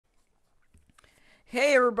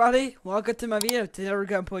Hey everybody, welcome to my video. Today we're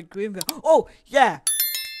gonna play Greenville. Oh yeah,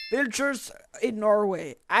 villagers in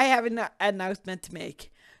Norway. I have an announcement to make.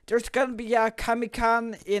 There's gonna be a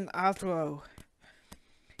Comic-Con in Oslo.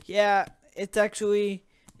 Yeah, it's actually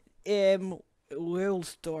in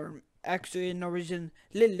Storm. Actually in Norwegian,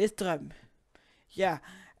 Lillestrøm. Yeah,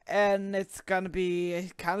 and it's gonna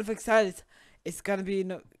be kind of excited. It's gonna be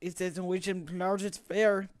it's the Norwegian largest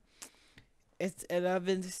fair. It's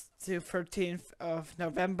 11th to 13th of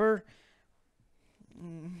November.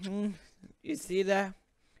 You see that? You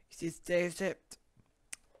see stage shift.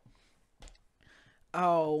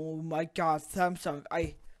 Oh my god, Samsung.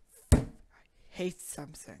 I hate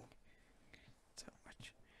Samsung so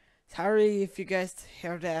much. Sorry if you guys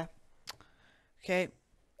hear that. Okay.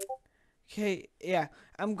 Okay, yeah.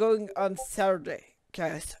 I'm going on Saturday,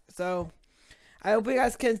 guys. So I hope you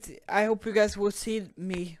guys will see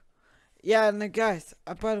me. Yeah, and guys,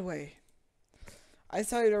 by the way, I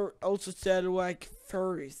saw you also said like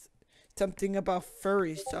furries, something about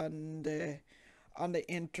furries on the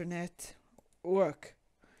internet. Look,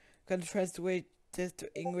 gonna translate this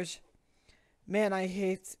to English. Man, I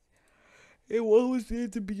hate it. Always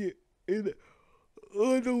need to be in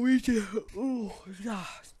Norwegian. Oh,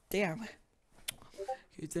 damn.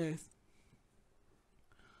 Okay, this.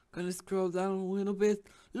 Gonna scroll down a little bit.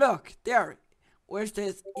 Look there. Where's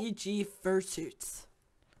this EG fursuits?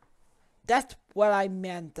 That's what I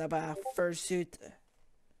meant about fursuit.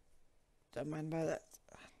 Don't mind by that.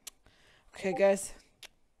 Okay, guys.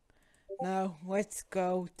 Now let's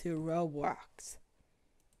go to Roblox.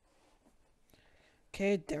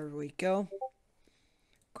 Okay, there we go.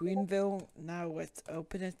 Greenville. Now let's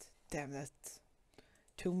open it. Damn, that's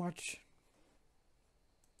too much.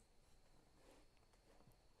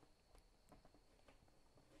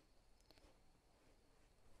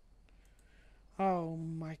 Oh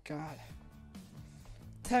my god.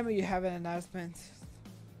 Tell me you have an announcement.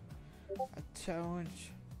 A challenge.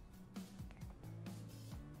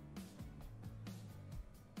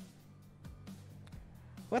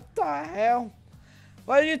 What the hell?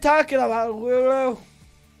 What are you talking about, Lulu?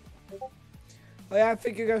 Oh yeah, I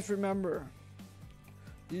think you guys remember.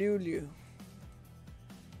 Lulu.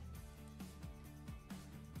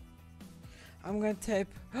 I'm gonna type.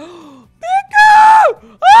 Bingo!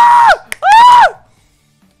 Ah! Ah!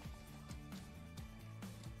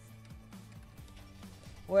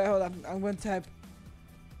 Wait, hold on. I'm gonna type.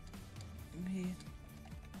 Me.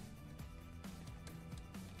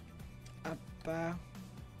 About.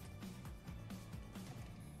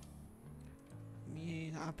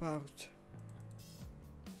 Me about.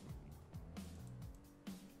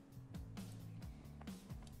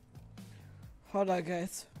 Hold on,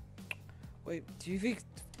 guys. Wait, do you think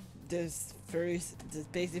this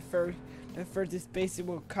basic furry, the furthest basic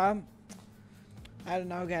will come? I don't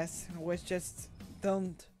know, guys. Let's just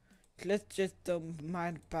don't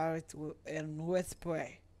mind about it and let's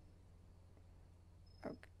play.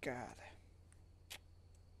 Oh god.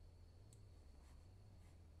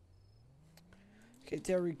 Okay,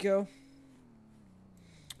 there we go.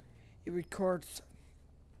 It records.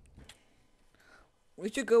 We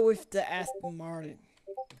should go with the Aston Martin.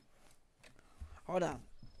 Hold on.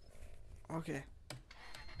 Okay.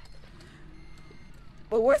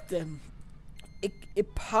 But with them,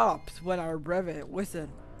 it pops when I rev it. Listen.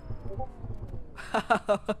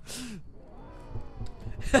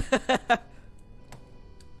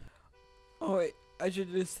 Oh wait, I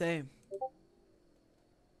should do the same.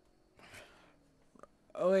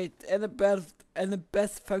 Oh wait, and the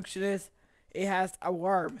best function is it has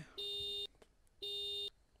alarm.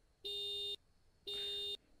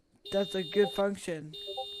 That's a good function.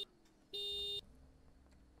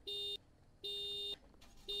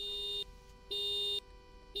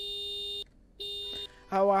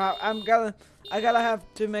 Oh wow, I gotta have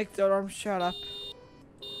to make the alarm shut up.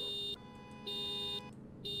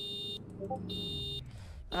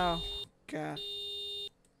 Oh god.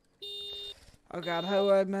 Oh god, how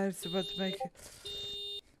am I supposed to make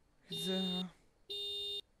it?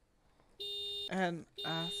 And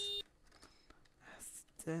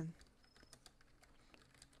Aston.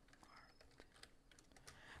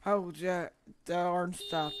 Oh yeah, the alarm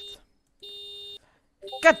stopped.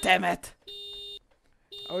 God damn it!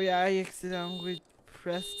 Oh yeah, I accidentally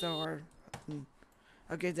pressed the alarm button.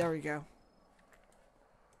 Okay, there we go.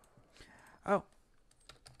 Oh.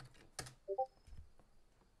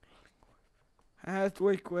 I have to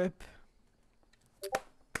equip.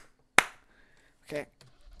 Okay.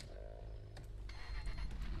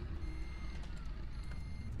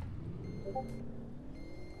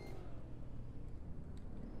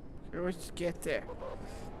 Let's get there.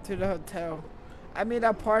 To the hotel. I mean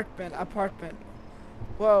apartment.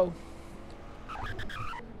 Whoa.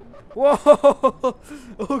 Whoa!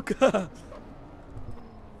 Oh god.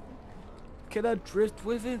 Can I drift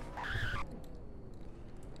with it?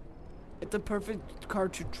 It's a perfect car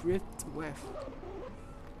to drift with.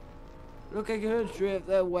 Look, I can drift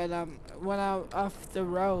when I'm off the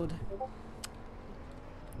road.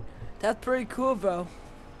 That's pretty cool, though.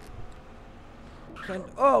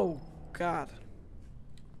 Oh god.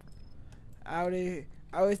 Audi.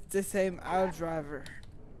 I was the same Audi driver.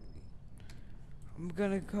 I'm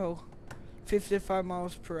gonna go 55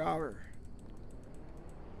 miles per hour.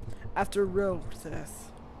 After rule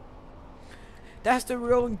says. That's the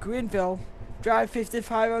rule in Greenville. Drive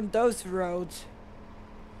 55 on those roads.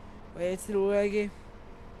 Wait, it's a little laggy.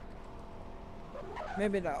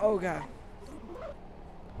 Maybe not. Oh god.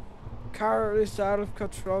 Car is out of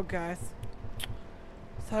control, guys.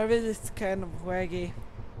 Service is kind of laggy.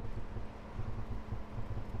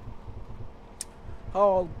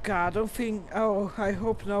 Oh god, I don't think. Oh, I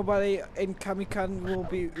hope nobody in Kamikan will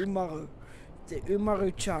be Umaru. The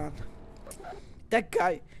Umaru-chan. That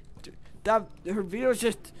guy. That her video is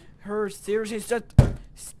just. Her series is just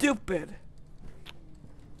stupid.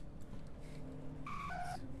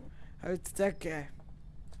 Oh, it's that guy.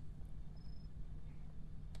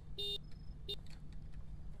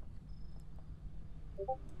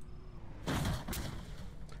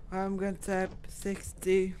 I'm gonna type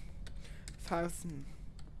 60,000.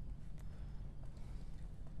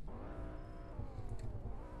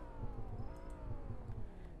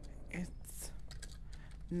 It's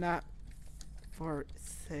not for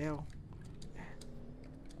sale.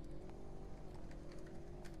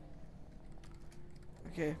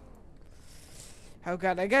 Okay. Oh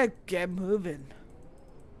god, I gotta get moving.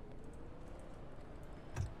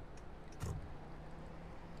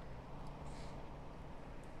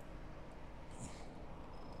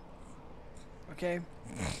 Okay.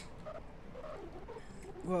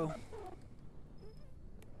 Whoa.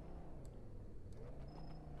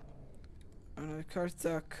 Oh no, the car's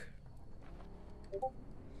stuck.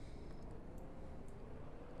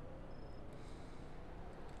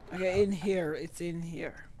 Okay, in here. It's in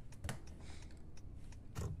here.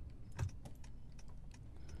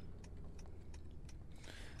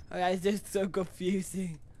 Okay, it's just so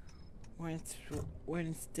confusing when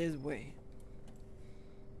it's this way.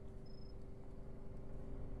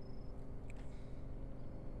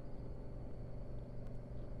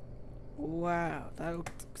 Wow, that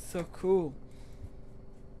looked so cool.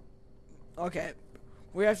 Okay,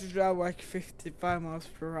 we have to drive like 55 miles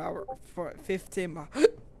per hour for 15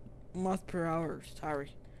 miles per hour.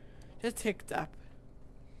 Sorry, just take up.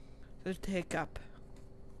 Just take up.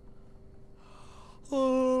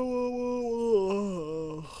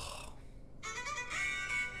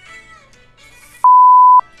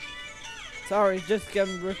 Sorry, just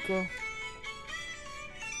getting Rickle.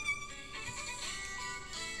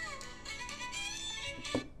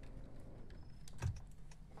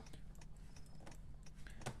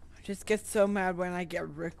 I just get so mad when I get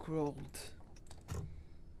rickrolled.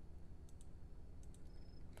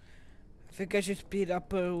 I think I should speed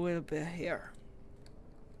up a little bit here.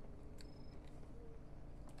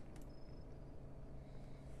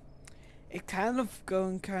 It's kind of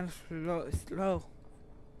going kind of slow.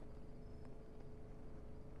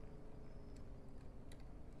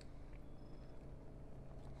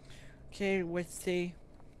 Okay, let's see.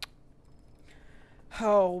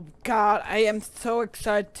 Oh God, I am so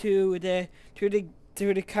excited to the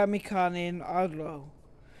Comic-Con in Oslo.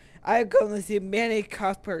 I'm gonna see many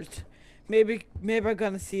cosplayers. Maybe I'm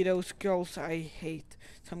gonna see those girls I hate.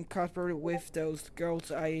 Some cosplay with those girls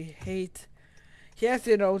I hate. Yes,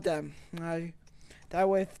 you know them. When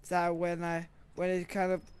it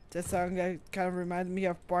kind of the song that kind of reminded me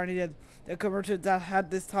of Barney the commercial that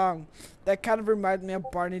had this song that kind of reminded me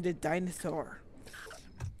of Barney the dinosaur.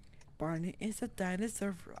 Barney is a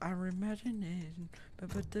dinosaur our imagination.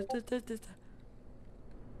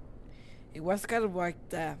 It was kind of like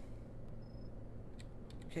that.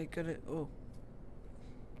 Okay, gonna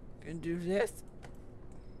do this.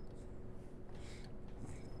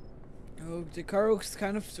 Oh, the car looks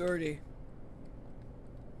kind of sturdy.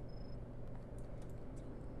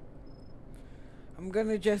 I'm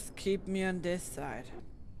gonna just keep me on this side.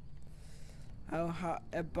 I'll have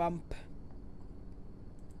a bump.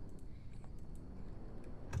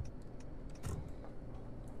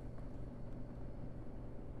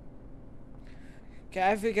 Okay,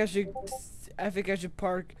 I think I should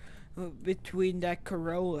park between that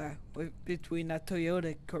Corolla, between that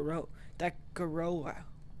Toyota Corolla, that Corolla.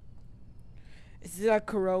 Is it a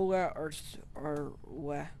Corolla or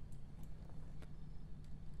what?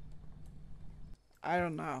 I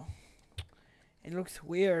don't know. It looks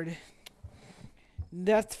weird.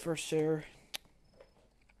 That's for sure.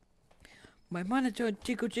 My monitor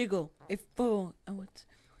jiggle jiggle. If full. Oh, it's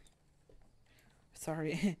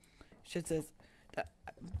sorry. She says that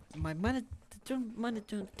my monitor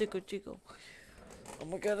jiggle jiggle. Oh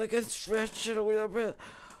my god, I can stretch it a little bit.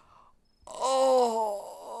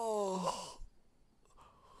 Oh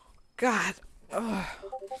God. Oh,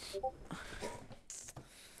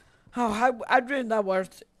 I dreamed I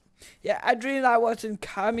was. Yeah, I dreamed I was in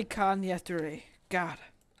Comic-Con yesterday. God.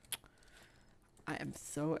 I am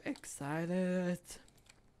so excited.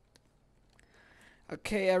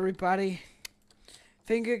 Okay, everybody.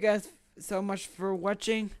 Thank you guys so much for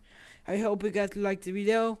watching. I hope you guys liked the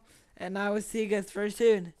video. And I will see you guys very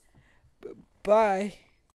soon. Bye.